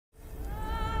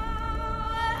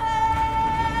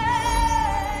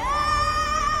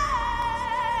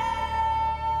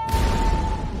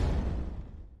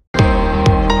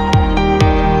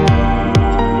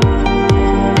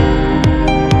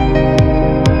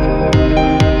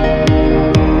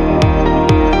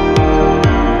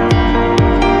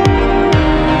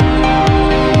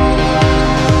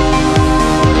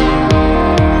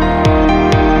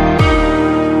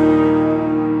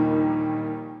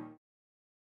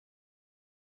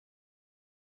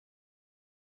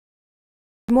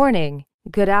morning,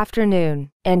 good afternoon,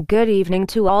 and good evening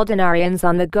to all Dinarians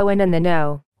on the go and in the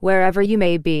know, wherever you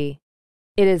may be.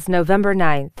 It is November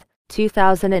 9th,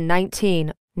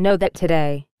 2019. Know that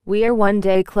today, we are one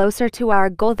day closer to our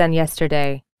goal than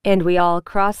yesterday, and we all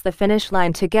cross the finish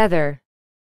line together.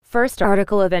 First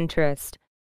article of interest.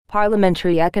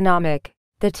 Parliamentary Economic.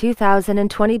 The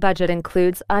 2020 budget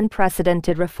includes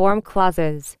unprecedented reform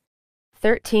clauses.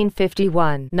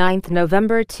 1351, 9th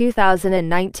November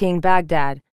 2019,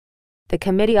 Baghdad. The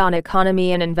Committee on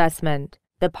Economy and Investment,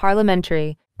 the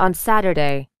Parliamentary, on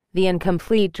Saturday, the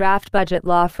incomplete draft budget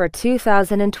law for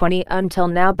 2020 until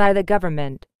now by the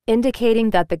government,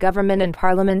 indicating that the government and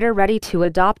Parliament are ready to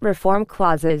adopt reform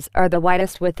clauses are the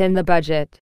widest within the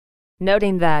budget.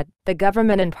 Noting that the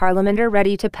government and Parliament are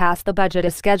ready to pass the budget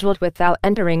as scheduled without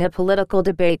entering a political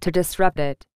debate to disrupt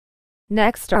it.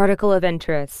 Next article of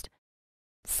interest.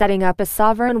 Setting up a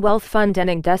sovereign wealth fund and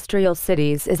industrial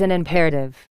cities is an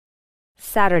imperative.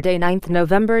 Saturday, 9th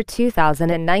November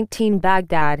 2019,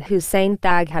 Baghdad, Hussein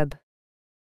Thaghab.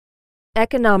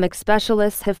 Economic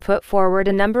specialists have put forward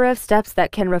a number of steps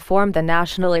that can reform the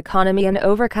national economy and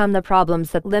overcome the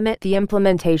problems that limit the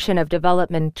implementation of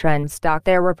development trends.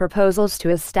 There were proposals to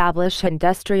establish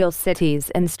industrial cities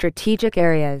in strategic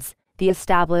areas, the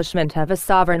establishment of a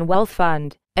sovereign wealth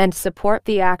fund, and support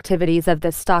the activities of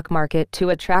the stock market to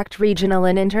attract regional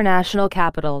and international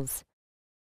capitals.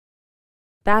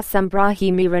 Bassem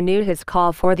Brahimi renewed his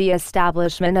call for the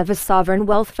establishment of a sovereign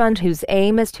wealth fund whose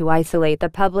aim is to isolate the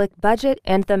public budget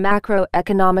and the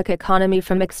macroeconomic economy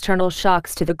from external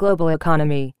shocks to the global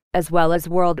economy, as well as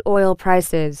world oil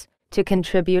prices, to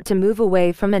contribute to move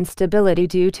away from instability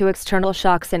due to external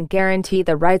shocks and guarantee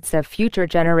the rights of future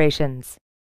generations.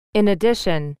 In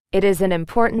addition, it is an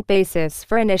important basis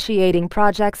for initiating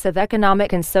projects of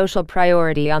economic and social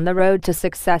priority on the road to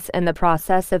success in the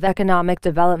process of economic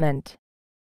development.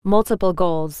 Multiple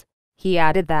goals. He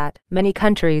added that many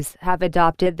countries have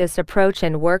adopted this approach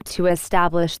and worked to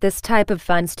establish this type of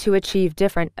funds to achieve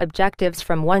different objectives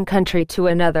from one country to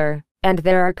another, and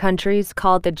there are countries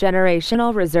called the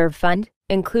Generational Reserve Fund,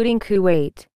 including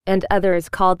Kuwait, and others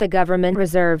called the Government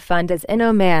Reserve Fund as in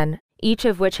Oman, each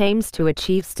of which aims to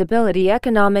achieve stability,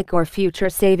 economic or future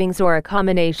savings, or a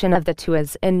combination of the two,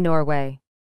 as in Norway.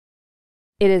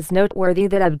 It is noteworthy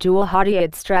that Abdul Hadi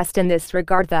had stressed in this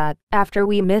regard that, after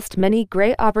we missed many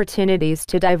great opportunities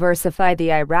to diversify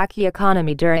the Iraqi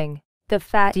economy during the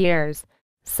FAT years,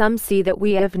 some see that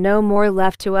we have no more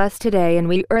left to us today and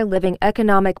we are living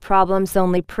economic problems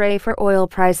only pray for oil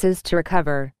prices to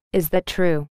recover. Is that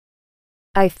true?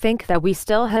 I think that we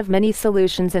still have many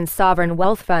solutions in sovereign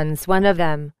wealth funds. One of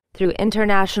them, through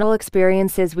international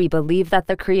experiences, we believe that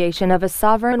the creation of a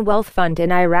sovereign wealth fund in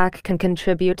Iraq can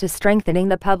contribute to strengthening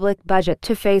the public budget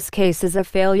to face cases of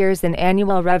failures in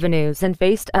annual revenues and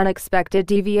faced unexpected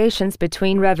deviations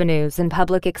between revenues and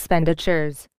public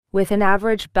expenditures, with an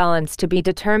average balance to be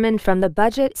determined from the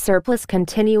budget surplus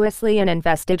continuously and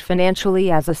invested financially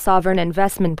as a sovereign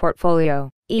investment portfolio.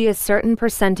 A certain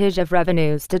percentage of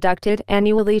revenues deducted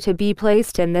annually to be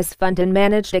placed in this fund and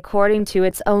managed according to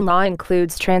its own law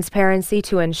includes transparency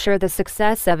to ensure the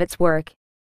success of its work.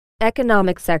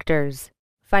 Economic sectors.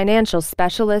 Financial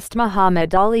specialist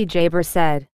Muhammad Ali Jaber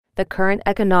said, the current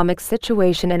economic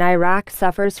situation in Iraq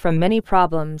suffers from many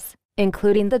problems,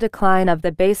 including the decline of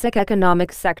the basic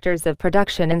economic sectors of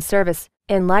production and service,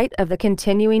 in light of the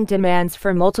continuing demands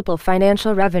for multiple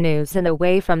financial revenues and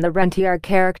away from the rentier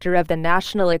character of the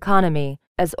national economy,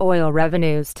 as oil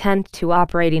revenues tend to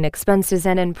operating expenses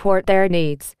and import their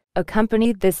needs.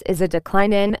 Accompanied this is a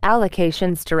decline in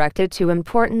allocations directed to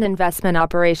important investment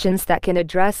operations that can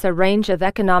address a range of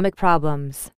economic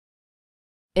problems.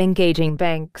 Engaging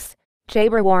banks.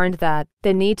 Jaber warned that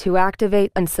the need to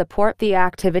activate and support the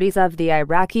activities of the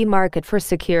Iraqi market for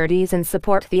securities and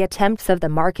support the attempts of the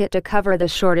market to cover the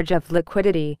shortage of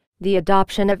liquidity. The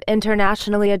adoption of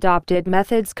internationally adopted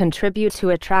methods contribute to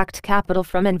attract capital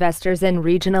from investors in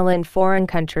regional and foreign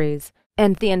countries,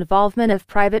 and the involvement of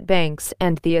private banks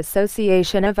and the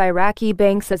association of Iraqi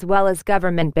banks as well as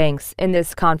government banks in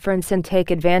this conference and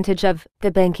take advantage of the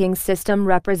banking system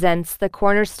represents the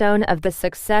cornerstone of the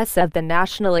success of the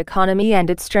national economy and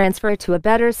its transfer to a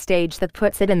better stage that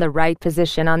puts it in the right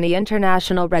position on the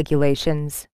international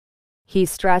regulations. He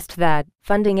stressed that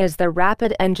funding is the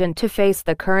rapid engine to face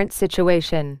the current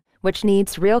situation, which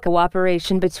needs real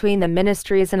cooperation between the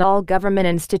ministries and all government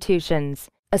institutions,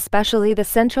 especially the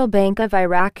Central Bank of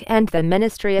Iraq and the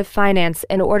Ministry of Finance,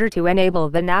 in order to enable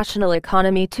the national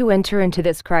economy to enter into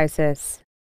this crisis.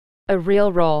 A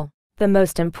real role. The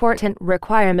most important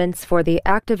requirements for the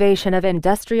activation of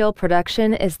industrial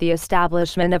production is the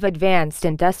establishment of advanced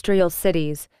industrial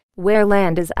cities, where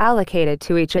land is allocated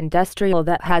to each industrial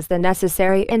that has the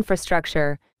necessary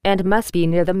infrastructure, and must be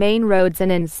near the main roads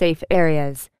and in safe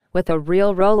areas, with a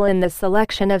real role in the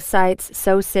selection of sites.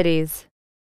 So cities.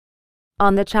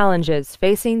 On the challenges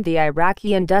facing the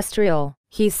Iraqi industrial,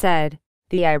 he said,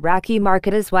 the Iraqi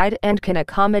market is wide and can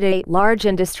accommodate large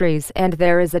industries, and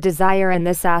there is a desire in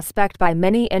this aspect by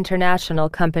many international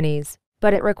companies,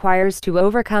 but it requires to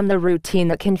overcome the routine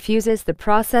that confuses the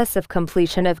process of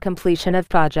completion of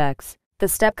projects. The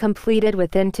step completed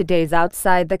within 2 days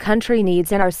outside the country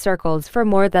needs in our circles for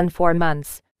more than 4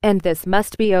 months, and this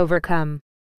must be overcome.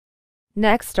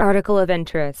 Next article of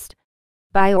interest.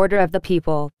 By order of the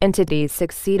people, entities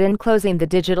succeed in closing the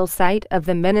digital site of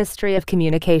the Ministry of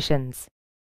Communications.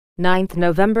 9th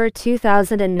November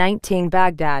 2019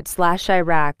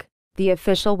 Baghdad/Iraq, the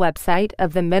official website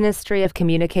of the Ministry of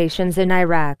Communications in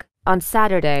Iraq, on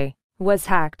Saturday, was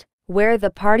hacked, where the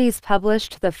parties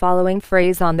published the following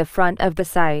phrase on the front of the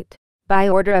site: by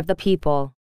order of the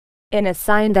people. In a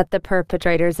sign that the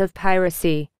perpetrators of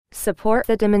piracy support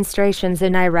the demonstrations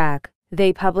in Iraq,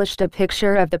 they published a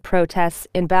picture of the protests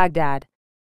in Baghdad.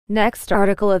 Next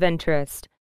article of interest.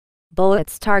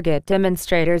 Bullets target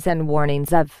demonstrators and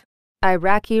warnings of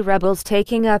Iraqi rebels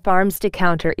taking up arms to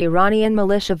counter Iranian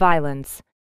militia violence.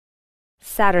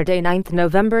 Saturday, 9th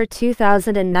November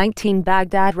 2019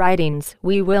 Baghdad writings.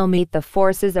 We will meet the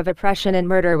forces of oppression and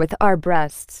murder with our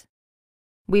breasts.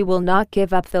 We will not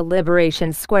give up the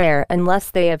liberation square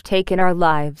unless they have taken our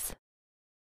lives.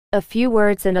 A few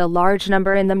words and a large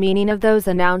number in the meaning of those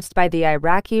announced by the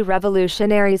Iraqi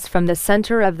revolutionaries from the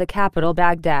center of the capital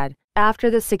Baghdad, after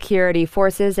the security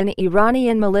forces and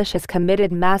Iranian militias committed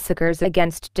massacres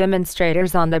against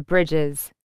demonstrators on the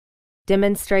bridges.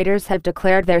 Demonstrators have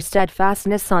declared their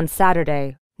steadfastness on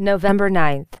Saturday, November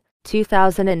 9th,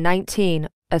 2019,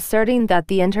 asserting that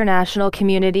the international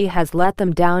community has let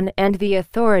them down and the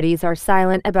authorities are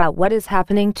silent about what is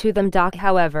happening to them.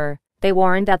 However, they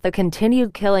warned that the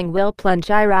continued killing will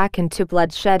plunge Iraq into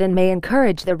bloodshed and may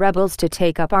encourage the rebels to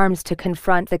take up arms to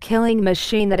confront the killing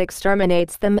machine that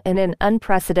exterminates them in an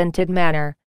unprecedented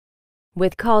manner.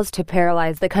 With calls to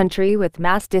paralyze the country with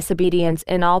mass disobedience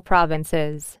in all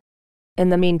provinces. In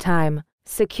the meantime,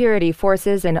 security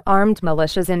forces and armed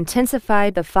militias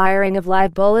intensified the firing of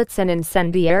live bullets and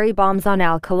incendiary bombs on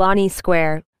Al-Kalani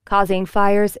Square, causing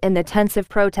fires in the tents of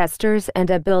protesters and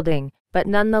a building, but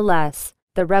nonetheless,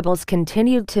 the rebels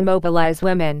continued to mobilize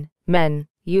women, men,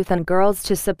 youth and girls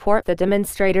to support the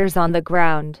demonstrators on the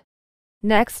ground.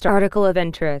 Next article of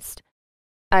interest.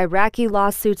 Iraqi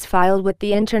lawsuits filed with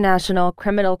the International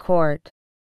Criminal Court.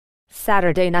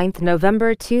 Saturday, 9th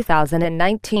November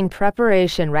 2019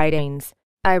 Preparation writings.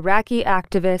 Iraqi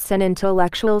activists and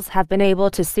intellectuals have been able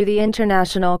to sue the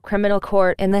International Criminal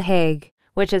Court in The Hague,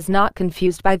 which is not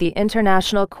confused by the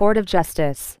International Court of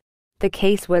Justice. The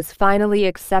case was finally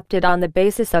accepted on the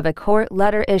basis of a court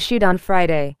letter issued on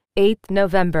Friday, 8th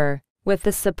November, with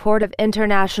the support of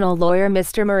international lawyer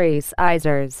Mr. Maurice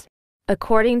Isers.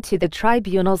 According to the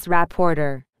tribunal's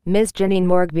rapporteur, Ms. Janine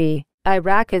Morgby,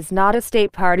 Iraq is not a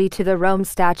state party to the Rome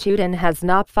Statute and has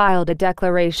not filed a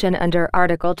declaration under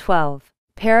Article 12,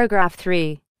 Paragraph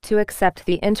 3, to accept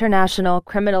the International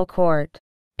Criminal Court.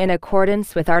 In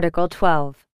accordance with Article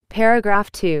 12,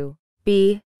 Paragraph 2,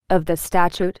 b, of the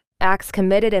statute, acts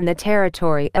committed in the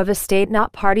territory of a state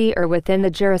not party or within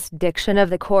the jurisdiction of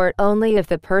the court only if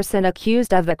the person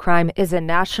accused of the crime is a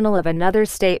national of another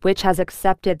state which has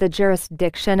accepted the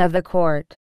jurisdiction of the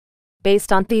court.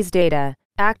 Based on these data,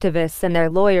 activists and their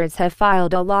lawyers have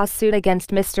filed a lawsuit against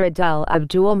Mr. Adel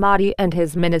Abdul Mahdi and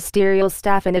his ministerial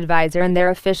staff and advisor in their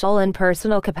official and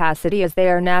personal capacity as they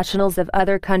are nationals of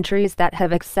other countries that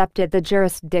have accepted the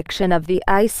jurisdiction of the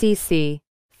ICC: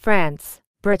 France,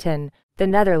 Britain, the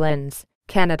Netherlands,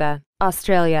 Canada,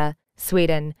 Australia,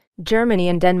 Sweden, Germany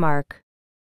and Denmark.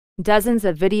 Dozens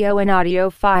of video and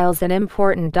audio files and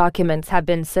important documents have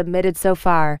been submitted so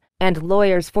far, and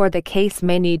lawyers for the case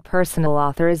may need personal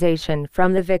authorization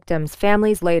from the victims'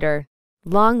 families later.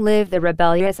 Long live the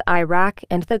rebellious Iraq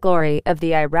and the glory of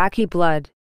the Iraqi blood.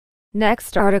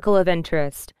 Next article of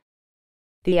interest.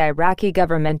 The Iraqi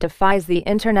government defies the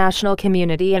international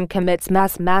community and commits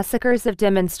mass massacres of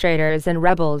demonstrators and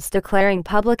rebels, declaring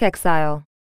public exile.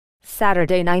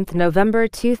 Saturday, 9th November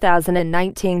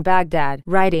 2019 Baghdad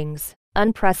writings.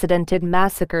 Unprecedented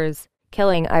massacres,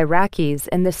 killing Iraqis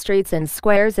in the streets and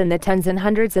squares in the tens and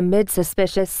hundreds amid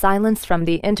suspicious silence from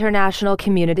the international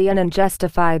community and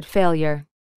unjustified failure.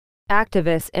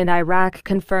 Activists in Iraq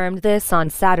confirmed this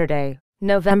on Saturday,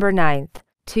 November 9th,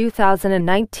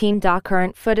 2019.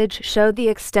 Current footage showed the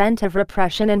extent of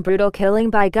repression and brutal killing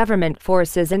by government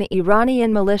forces and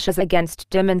Iranian militias against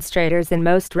demonstrators in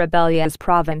most rebellious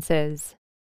provinces.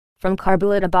 From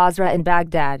Kabul to Basra and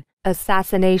Baghdad,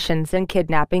 assassinations and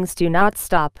kidnappings do not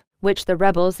stop, which the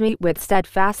rebels meet with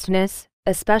steadfastness,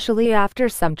 especially after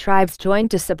some tribes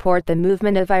joined to support the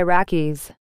movement of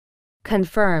Iraqis.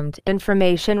 Confirmed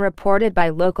information reported by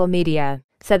local media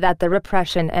said that the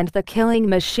repression and the killing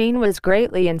machine was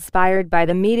greatly inspired by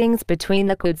the meetings between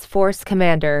the Quds Force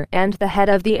commander and the head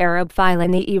of the Arab file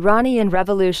in the Iranian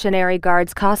Revolutionary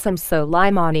Guards Qasem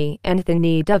Soleimani and the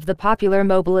need of the popular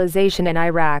mobilization in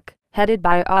Iraq, headed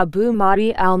by Abu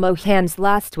Mahdi al-Mohans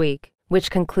last week,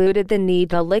 which concluded the need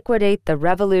to liquidate the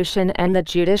revolution and the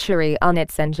judiciary on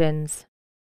its engines.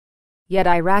 Yet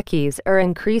Iraqis are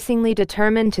increasingly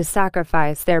determined to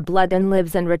sacrifice their blood and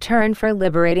lives in return for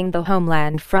liberating the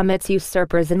homeland from its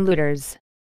usurpers and looters.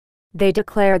 They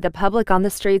declared the public on the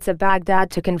streets of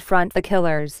Baghdad to confront the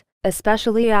killers,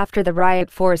 especially after the riot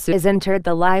forces entered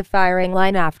the live firing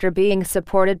line after being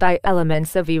supported by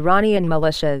elements of Iranian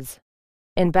militias.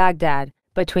 In Baghdad,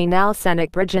 between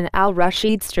Al-Senak Bridge and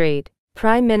Al-Rashid Street,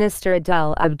 Prime Minister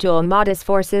Adel Abdul Mahdi's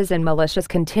forces and militias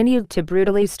continued to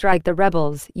brutally strike the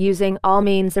rebels using all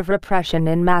means of repression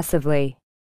and massively.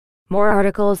 More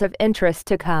articles of interest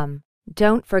to come.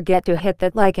 Don't forget to hit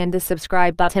that like and the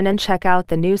subscribe button and check out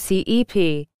the new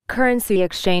CEP, Currency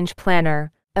Exchange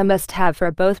Planner, a must-have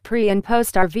for both pre- and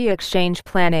post-RV exchange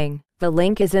planning. The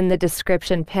link is in the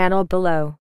description panel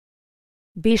below.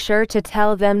 Be sure to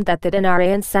tell them that the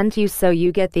Dinarian sent you so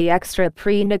you get the extra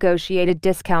pre-negotiated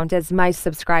discount as my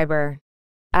subscriber.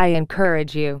 I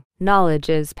encourage you, knowledge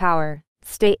is power.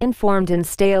 Stay informed and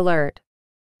stay alert.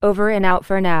 Over and out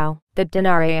for now, the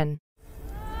Dinarian.